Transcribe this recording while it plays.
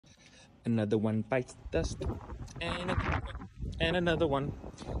Another one bites the dust. And another one.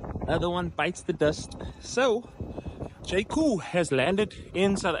 Another one bites the dust. So, Jaecoo has landed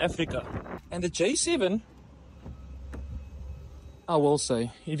in South Africa. And the J7, I will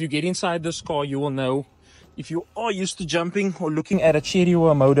say, if you get inside this car, you will know. If you are used to jumping or looking at a cherry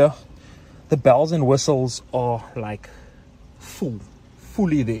or a motor, the bells and whistles are like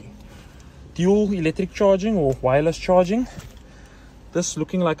fully there. Dual electric charging or wireless charging. This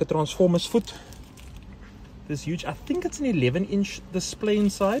looking like a transformer's foot. This huge, I think it's an 11-inch display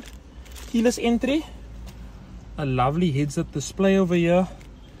inside. Keyless entry. A lovely heads-up display over here.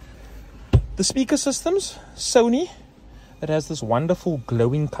 The speaker systems, Sony. It has this wonderful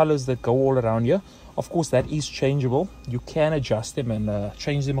glowing colors that go all around here. Of course, that is changeable. You can adjust them and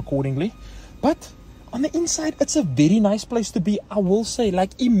change them accordingly. But on the inside, it's a very nice place to be. I will say,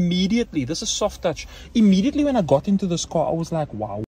 like, immediately, this is soft touch. Immediately when I got into this car, I was like, wow.